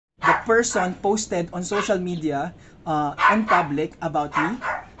person posted on social media on public about me.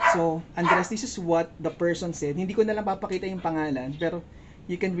 So, Andres, this is what the person said. Hindi ko na lang papakita yung pangalan, pero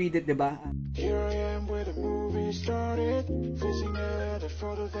you can read it, diba? Here I am where the movie started, facing at a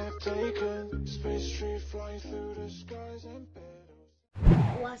photo they've taken, space tree flying through the skies and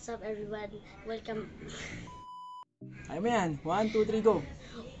petals. What's up everyone? Welcome. Ay mo yan. 1, 2, 3, go.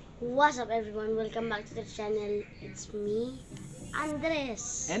 What's up everyone? Welcome back to the channel. It's me,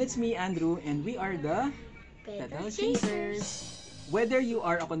 Andres. And it's me, Andrew, and we are the Petal Chasers. Whether you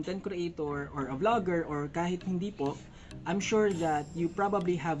are a content creator or a vlogger or kahit hindi po, I'm sure that you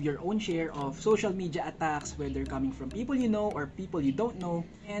probably have your own share of social media attacks, whether coming from people you know or people you don't know.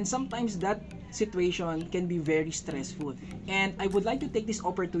 And sometimes that situation can be very stressful. And I would like to take this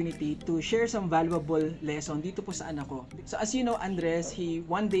opportunity to share some valuable lesson dito po sa anak ko. So as you know, Andres, he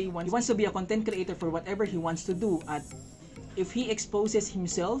one day wants to be a content creator for whatever he wants to do. At if he exposes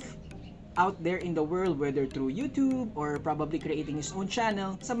himself out there in the world, whether through YouTube or probably creating his own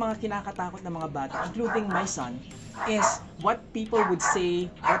channel, sa mga kinakatakot na mga bata, including my son, is what people would say,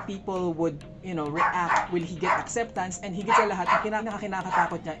 what people would, react, will he get acceptance, and higit sa lahat, ang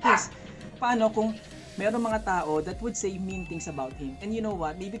kinakatakot niya is, paano kung meron mga tao that would say mean things about him. And you know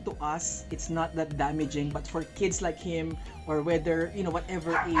what, maybe to us, it's not that damaging, but for kids like him, or whether,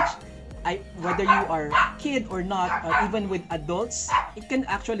 whatever age, whether you are kid or not, or even with adults, it can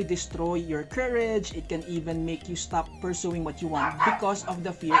actually destroy your courage. It can even make you stop pursuing what you want because of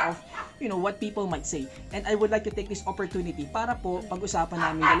the fear of, what people might say. And I would like to take this opportunity para po pag-usapan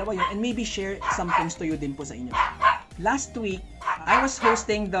namin dalawa yun and maybe share some things to you din po sa inyo. Last week, I was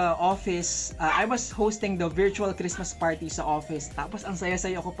hosting the virtual Christmas party sa office. Tapos ang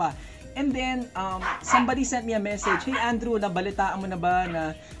saya-saya ko pa. And then, somebody sent me a message, "Hey Andrew, nabalitaan mo na ba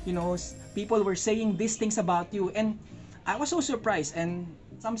na, people were saying these things about you?" And I was so surprised, and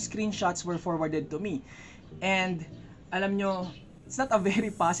some screenshots were forwarded to me. And alam nyo, it's not a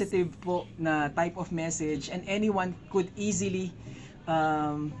very positive po na type of message, and anyone could easily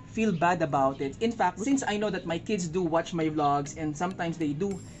feel bad about it. In fact, since I know that my kids do watch my vlogs, and sometimes they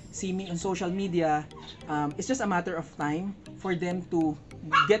do see me on social media, it's just a matter of time for them to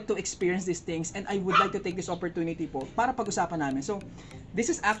get to experience these things, and I would like to take this opportunity po para pag-usapan namin. So, this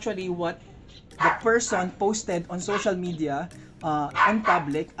is actually what the person posted on social media on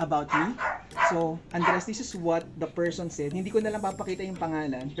public about me. So, Andres, this is what the person said. Hindi ko na lang papakita yung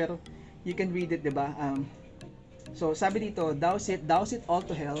pangalan, pero you can read it, diba? So, sabi dito, douse it all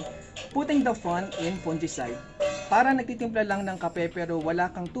to hell, putting the fun in fungicide. Para nagtitimpla lang ng kape pero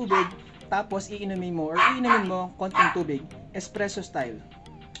wala kang tubig, tapos iinumin mo konting tubig, espresso style.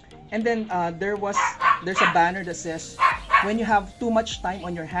 And then there's a banner that says, "When you have too much time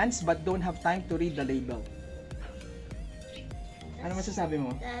on your hands but don't have time to read the label." Ano masasabi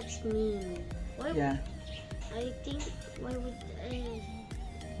mo? That's mean. Yeah. I think,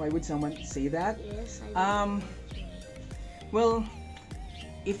 Why would someone say that? Yes, Well,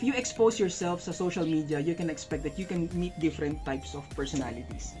 if you expose yourself sa social media, you can expect that you can meet different types of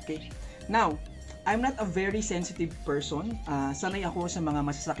personalities. Okay? Now, I'm not a very sensitive person. Sanay ako sa mga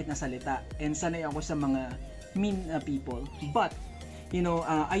masasakit na salita, and sanay ako sa mga mean people. But,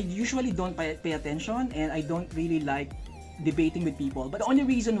 I usually don't pay attention, and I don't really like debating with people. But the only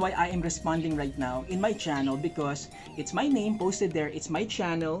reason why I am responding right now in my channel, because it's my name posted there, it's my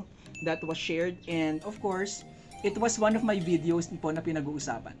channel that was shared, and of course, it was one of my videos po na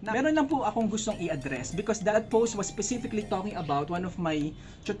pinag-uusapan. Now, meron lang po akong gustong i-address because that post was specifically talking about one of my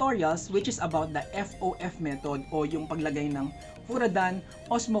tutorials, which is about the FOF method, o yung paglagay ng furadan,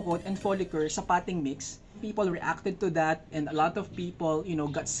 osmocote, and folicar sa potting mix. People reacted to that, and a lot of people,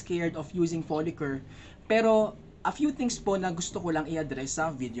 got scared of using folicar. Pero a few things po na gusto ko lang i-address sa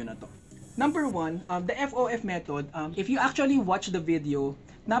video na to. Number one, the FOF method, if you actually watch the video,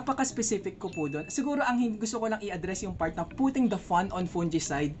 napaka-specific ko po doon. Siguro ang gusto ko lang i-address yung part na putting the fun on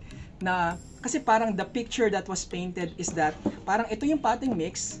fungicide, na kasi parang the picture that was painted is that parang ito yung potting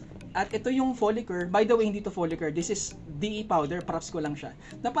mix at ito yung folicar. By the way, hindi to folicar, this is DE powder, props ko lang siya.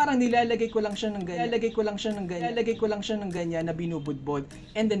 Na parang nilalagay ko lang siya ng ganyan, na binubudbod,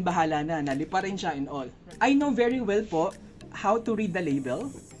 and then bahala na, nalipa rin siya and all. I know very well po how to read the label,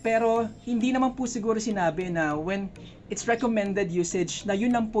 pero hindi naman po siguro sinabi na when it's recommended usage na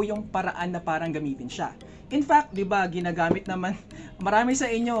yun lang po yung paraan na parang gamitin siya. In fact, di ba, ginagamit naman, marami sa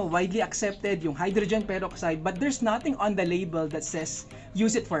inyo, widely accepted yung hydrogen peroxide, but there's nothing on the label that says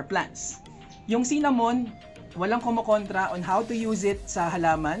use it for plants. Yung cinnamon, walang kumokontra on how to use it sa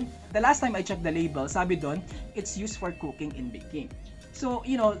halaman. The last time I checked the label, sabi doon, it's used for cooking and baking. So,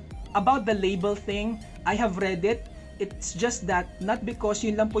 about the label thing, I have read it, It's just that, not because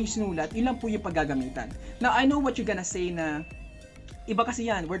yun lang po yung sinulat, yun lang po yung paggagamitan. Now, I know what you're gonna say na, iba kasi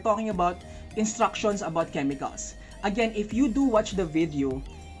yan. We're talking about instructions about chemicals. Again, if you do watch the video,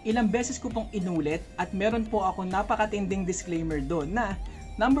 ilang beses ko pong inulit at meron po ako napakatinding disclaimer doon na,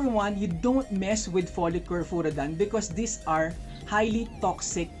 number one, you don't mess with follicle furadan because these are highly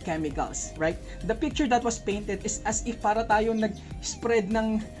toxic chemicals, right? The picture that was painted is as if para tayo nag-spread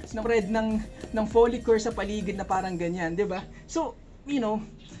ng follicle sa paligid na parang ganyan, 'di ba? So,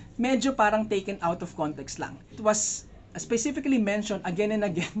 medyo parang taken out of context lang. It was specifically mentioned again and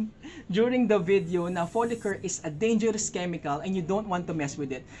again during the video na follicle is a dangerous chemical and you don't want to mess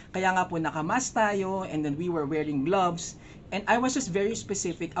with it. Kaya nga po nakamask tayo and then we were wearing gloves. And I was just very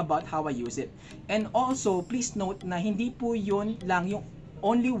specific about how I use it. And also, please note na hindi po yun lang yung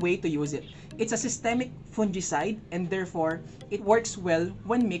only way to use it. It's a systemic fungicide and therefore, it works well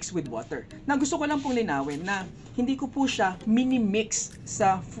when mixed with water. Na gusto ko lang pong linawin na hindi ko po siya mini-mix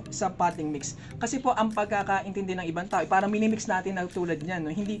sa potting mix. Kasi po, ang pagkakaintindi ng ibang tao, parang mini-mix natin na tulad niyan.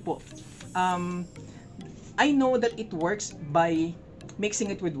 No? Hindi po. I know that it works by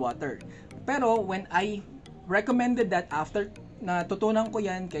mixing it with water. Pero when I recommended that after natutunan ko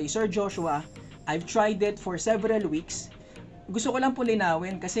yan kay Sir Joshua, I've tried it for several weeks. Gusto ko lang po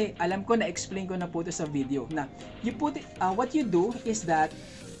linawin kasi alam ko na-explain ko na po ito sa video na you put it, what you do is that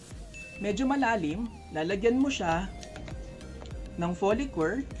medyo malalim, lalagyan mo siya ng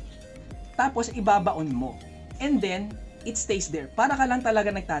follicle, tapos ibabaon mo. And then, it stays there. Para ka lang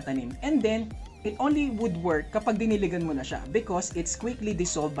talaga nagtatanim. And then, it only would work kapag diniligan mo na siya because it's quickly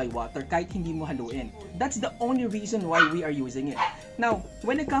dissolved by water kahit hindi mo haluin. That's the only reason why we are using it. Now,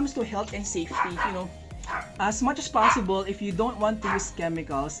 when it comes to health and safety, as much as possible, if you don't want to use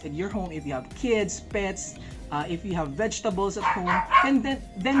chemicals in your home, if you have kids, pets, if you have vegetables at home,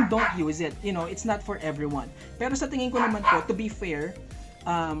 then don't use it. It's not for everyone. Pero sa tingin ko naman po, to be fair,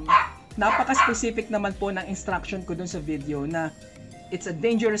 napaka-specific naman po ng instruction ko dun sa video na it's a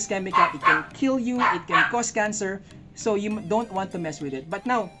dangerous chemical, it can kill you, it can cause cancer, so you don't want to mess with it. But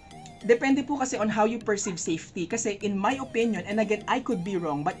now, depende po kasi on how you perceive safety. Kasi in my opinion, and again, I could be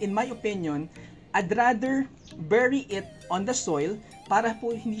wrong, but in my opinion, I'd rather bury it on the soil para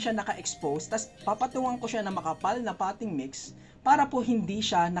po hindi siya naka-expose, tas papatungan ko siya na makapal na potting mix para po hindi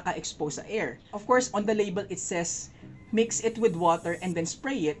siya naka-expose sa air. Of course, on the label it says, mix it with water and then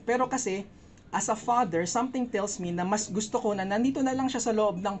spray it, pero kasi, as a father, something tells me na mas gusto ko na nandito na lang siya sa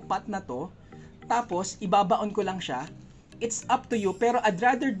loob ng pot na to, tapos ibabaon ko lang siya. It's up to you, pero I'd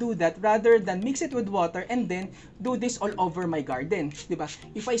rather do that rather than mix it with water and then do this all over my garden, diba?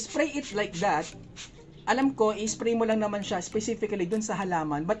 If I spray it like that, alam ko, i-spray mo lang naman siya specifically dun sa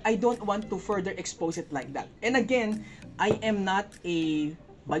halaman, but I don't want to further expose it like that. And again, I am not a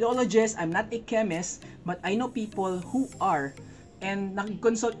biologist, I'm not a chemist, but I know people who are. And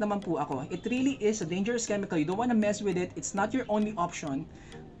nag-consult naman po ako. It really is a dangerous chemical. You don't want to mess with it. It's not your only option.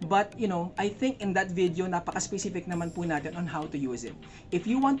 But, I think in that video, napaka-specific naman po natin on how to use it. If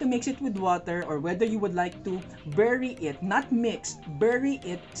you want to mix it with water or whether you would like to bury it, not mix, bury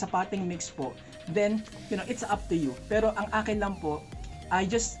it sa potting mix po, then, it's up to you. Pero ang akin lang po, I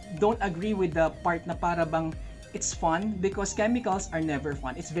just don't agree with the part na para bang it's fun because chemicals are never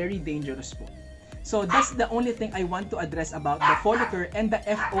fun. It's very dangerous po. So that's the only thing I want to address about the follicle and the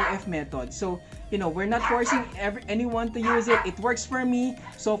FOF method. So, we're not forcing anyone to use it. It works for me.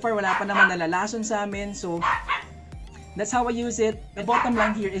 So far, wala pa naman nalalason sa amin. So, that's how I use it. The bottom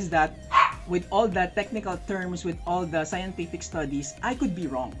line here is that with all the technical terms, with all the scientific studies, I could be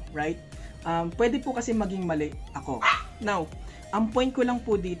wrong, right? Pwede po kasi maging mali ako. Now, ang point ko lang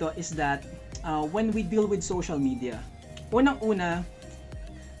po dito is that when we deal with social media, unang-una,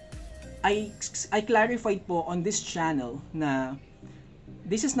 I clarified po on this channel na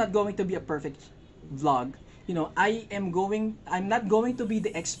this is not going to be a perfect vlog. I'm not going to be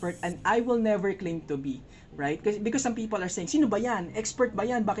the expert and I will never claim to be, right? Because some people are saying, sino ba yan? Expert ba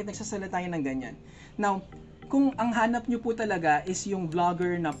yan? Bakit nagsasalita yan ng ganyan? Now, kung ang hanap nyo po talaga is yung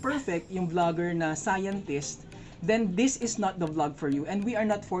vlogger na perfect, yung vlogger na scientist, then this is not the vlog for you and we are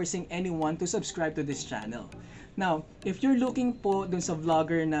not forcing anyone to subscribe to this channel. Now, if you're looking po dun sa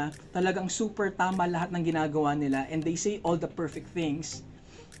vlogger na talagang super tama lahat ng ginagawa nila and they say all the perfect things,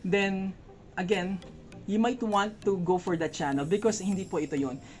 then, again, you might want to go for that channel because hindi po ito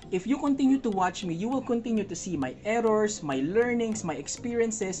yon. If you continue to watch me, you will continue to see my errors, my learnings, my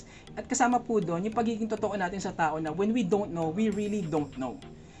experiences, at kasama po doon yung pagiging totoo natin sa tao na when we don't know, we really don't know.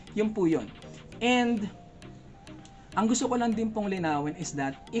 Yun po yun. And, ang gusto ko lang din pong linawin is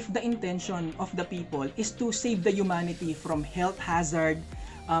that if the intention of the people is to save the humanity from health hazard,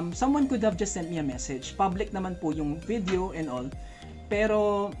 someone could have just sent me a message. Public naman po yung video and all.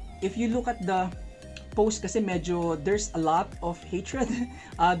 Pero if you look at the post kasi medyo there's a lot of hatred,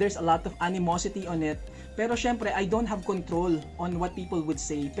 there's a lot of animosity on it. Pero syempre, I don't have control on what people would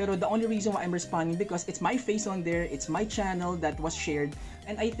say. Pero the only reason why I'm responding because it's my face on there, it's my channel that was shared,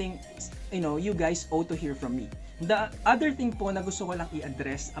 and I think, you guys owe to hear from me. The other thing po na gusto ko lang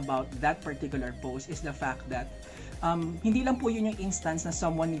i-address about that particular post is the fact that hindi lang po yun yung instance na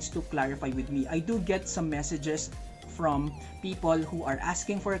someone needs to clarify with me. I do get some messages from people who are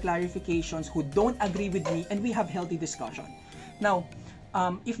asking for clarifications, who don't agree with me, and we have healthy discussion. Now,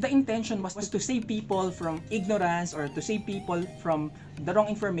 if the intention was to save people from ignorance or to save people from the wrong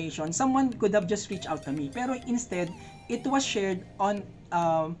information, someone could have just reached out to me. Pero instead, it was shared on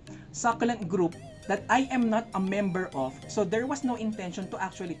succulent group that I am not a member of. So there was no intention to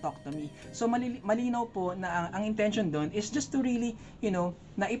actually talk to me. So malinaw po na ang intention doon is just to really,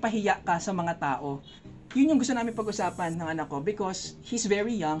 na ipahiya ka sa mga tao. Yun yung gusto namin pag-usapan ng anak ko because he's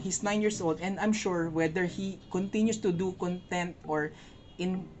very young, he's 9 years old, and I'm sure whether he continues to do content or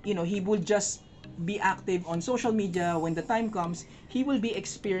he will just be active on social media when the time comes, he will be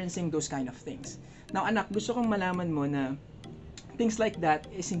experiencing those kind of things. Now anak, gusto kong malaman mo na things like that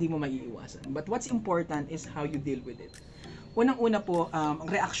is hindi mo maiiwasan. But what's important is how you deal with it. Unang-una po, ang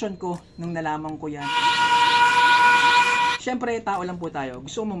reaction ko nung nalaman ko yan. Siyempre, tao lang po tayo.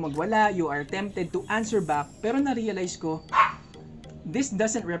 Gusto mo magwala, you are tempted to answer back, pero na-realize ko, this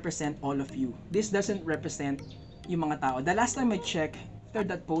doesn't represent all of you. This doesn't represent yung mga tao. The last time I checked, after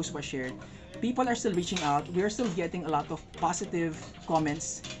that post was shared, people are still reaching out. We are still getting a lot of positive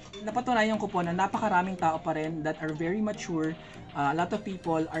comments. Napatunayan ko po na napakaraming tao pa rin that are very mature. A lot of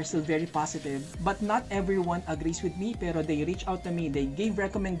people are still very positive. But not everyone agrees with me, pero they reach out to me. They gave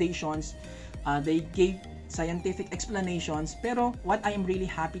recommendations. They gave scientific explanations. Pero what I am really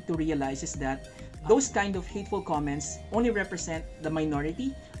happy to realize is that those kind of hateful comments only represent the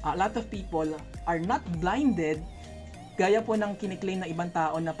minority. A lot of people are not blinded gaya po ng kiniklaim ng ibang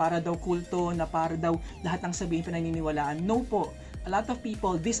tao na para daw kulto, na para daw lahat ng sabihin pinaniniwalaan. No po. A lot of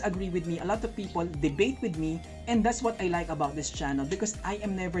people disagree with me. A lot of people debate with me. And that's what I like about this channel because I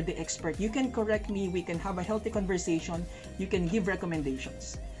am never the expert. You can correct me. We can have a healthy conversation. You can give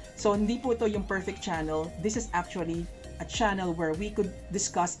recommendations. So, hindi po ito yung perfect channel. This is actually a channel where we could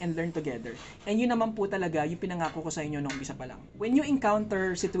discuss and learn together. And yun naman po talaga yung pinangako ko sa inyo nung umpisa pa lang. When you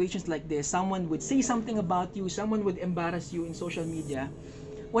encounter situations like this, someone would say something about you, someone would embarrass you in social media,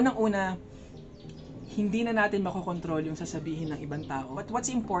 unang-una, hindi na natin makokontrol yung sasabihin ng ibang tao. But what's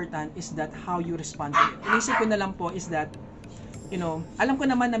important is that how you respond to it. Inisip ko na lang po is that, alam ko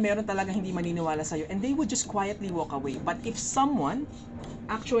naman na meron talaga hindi maniniwala sa'yo and they would just quietly walk away. But if someone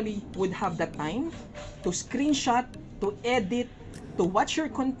actually would have the time to screenshot, to edit, to watch your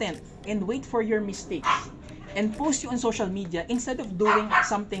content, and wait for your mistakes, and post you on social media instead of doing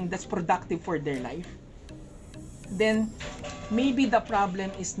something that's productive for their life, then maybe the problem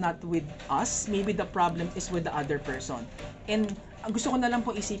is not with us, maybe the problem is with the other person. And gusto ko na lang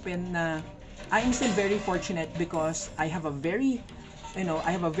po isipin na I am still very fortunate because I have a very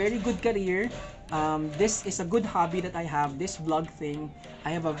good career. This is a good hobby that I have, this vlog thing. I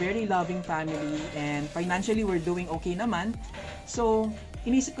have a very loving family and financially we're doing okay naman. So,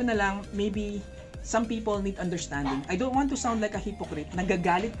 inisip ko na lang, maybe some people need understanding. I don't want to sound like a hypocrite.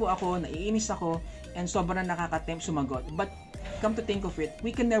 Nagagalit po ako, naiinis ako, and sobrang nakaka-tempt sumagot. But, come to think of it,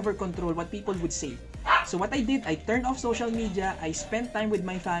 we can never control what people would say. So what I did, I turned off social media, I spent time with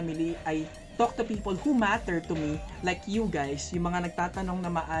my family, I talk to people who matter to me, like you guys, yung mga nagtatanong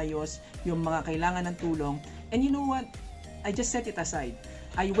na maayos, yung mga kailangan ng tulong. And you know what? I just set it aside.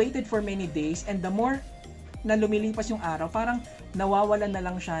 I waited for many days and the more na lumilipas yung araw, parang nawawalan na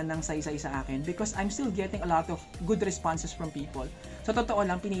lang siya ng saysay sa akin because I'm still getting a lot of good responses from people. Sa totoo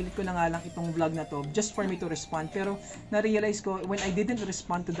lang, pinilit ko na nga lang itong vlog na to just for me to respond. Pero na-realize ko, when I didn't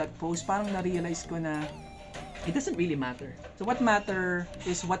respond to that post, parang na-realize ko na it doesn't really matter. So what matter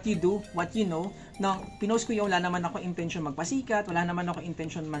is what you do, what you know. No, pinost ko yung wala naman ako intention magpasikat, wala naman ako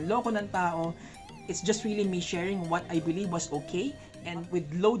intention manloko ng tao. It's just really me sharing what I believe was okay and with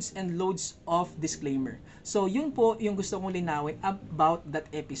loads and loads of disclaimer. So yun po yung gusto kong linawin about that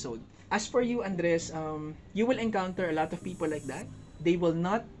episode. As for you, Andres, you will encounter a lot of people like that. They will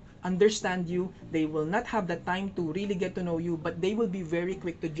not understand you. They will not have the time to really get to know you, but they will be very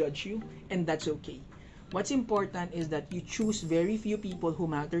quick to judge you, and that's okay. What's important is that you choose very few people who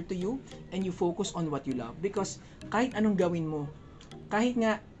matter to you and you focus on what you love. Because kahit anong gawin mo, kahit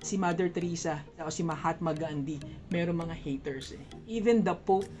nga si Mother Teresa o si Mahatma Gandhi, meron mga haters eh. Even the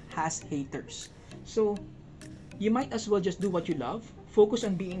Pope has haters. So, you might as well just do what you love, focus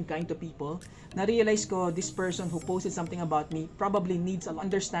on being kind to people. Na-realize ko, this person who posted something about me probably needs a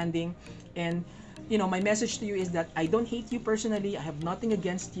understanding. And my message to you is that I don't hate you personally. I have nothing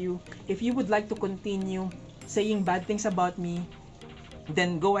against you. If you would like to continue saying bad things about me,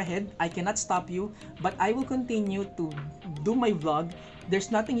 then go ahead. I cannot stop you, but I will continue to do my vlog.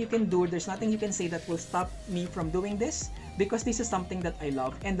 There's nothing you can do, there's nothing you can say that will stop me from doing this, because this is something that I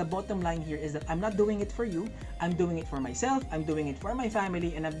love. And the bottom line here is that I'm not doing it for you, I'm doing it for myself, I'm doing it for my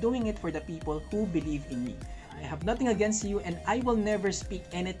family, and I'm doing it for the people who believe in me. I have nothing against you, and I will never speak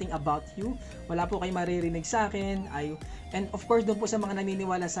anything about you. Wala po kayo maririnig sa akin. And of course, doon po sa mga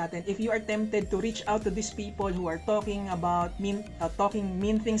naniniwala sa atin, if you are tempted to reach out to these people who are talking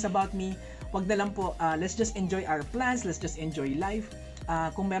mean things about me, wag na lang po. Let's just enjoy our plans, let's just enjoy life.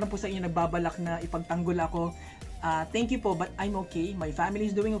 Kung meron po sa inyo nagbabalak na ipagtanggol ako, thank you po, but I'm okay. My family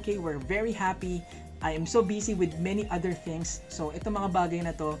is doing okay. We're very happy. I am so busy with many other things. So itong mga bagay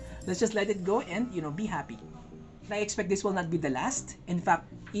na to, let's just let it go and be happy. I expect this will not be the last. In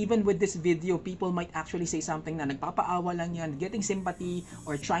fact, even with this video, people might actually say something na nagpapaawa lang yan, getting sympathy,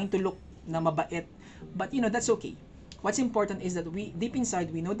 or trying to look na mabait. But that's okay. What's important is that deep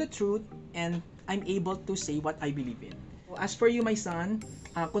inside, we know the truth, and I'm able to say what I believe in. As for you, my son,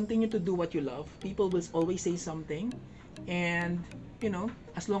 continue to do what you love. People will always say something, and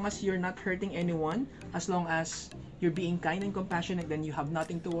as long as you're not hurting anyone, as long as you're being kind and compassionate, then you have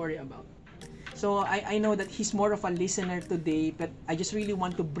nothing to worry about. So I know that he's more of a listener today, but I just really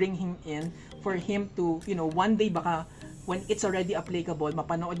want to bring him in for him to, one day baka when it's already applicable,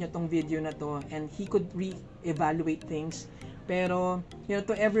 mapanood niya tong video na to and he could re-evaluate things. Pero,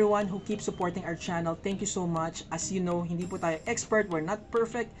 to everyone who keeps supporting our channel, thank you so much. As you know, hindi po tayo expert, we're not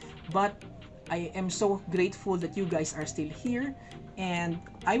perfect, but I am so grateful that you guys are still here, and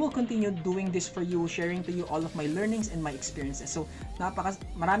I will continue doing this for you, sharing to you all of my learnings and my experiences. So,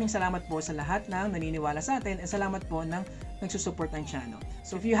 maraming salamat po sa lahat ng naniniwala sa atin, and salamat po ng nagsusupport ng channel.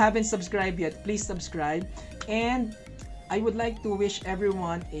 So, if you haven't subscribed yet, please subscribe, and I would like to wish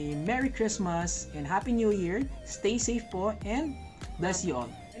everyone a Merry Christmas and Happy New Year. Stay safe po, and bless you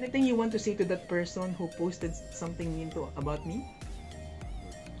all. Anything you want to say to that person who posted something mean about me?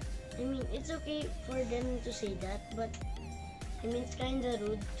 I mean, it's okay for them to say that, but it's kind of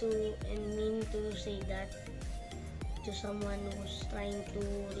rude and mean to say that to someone who's trying to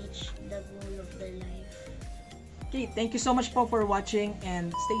reach the goal of their life. Okay, thank you so much po for watching,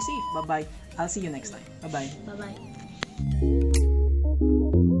 and stay safe. Bye-bye. I'll see you next time. Bye-bye. Bye-bye.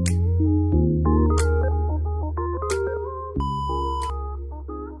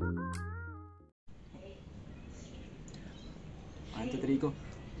 One, two, three, go.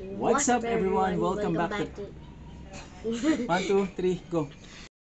 What's up, everyone? Welcome back to 1, 2, 3, go.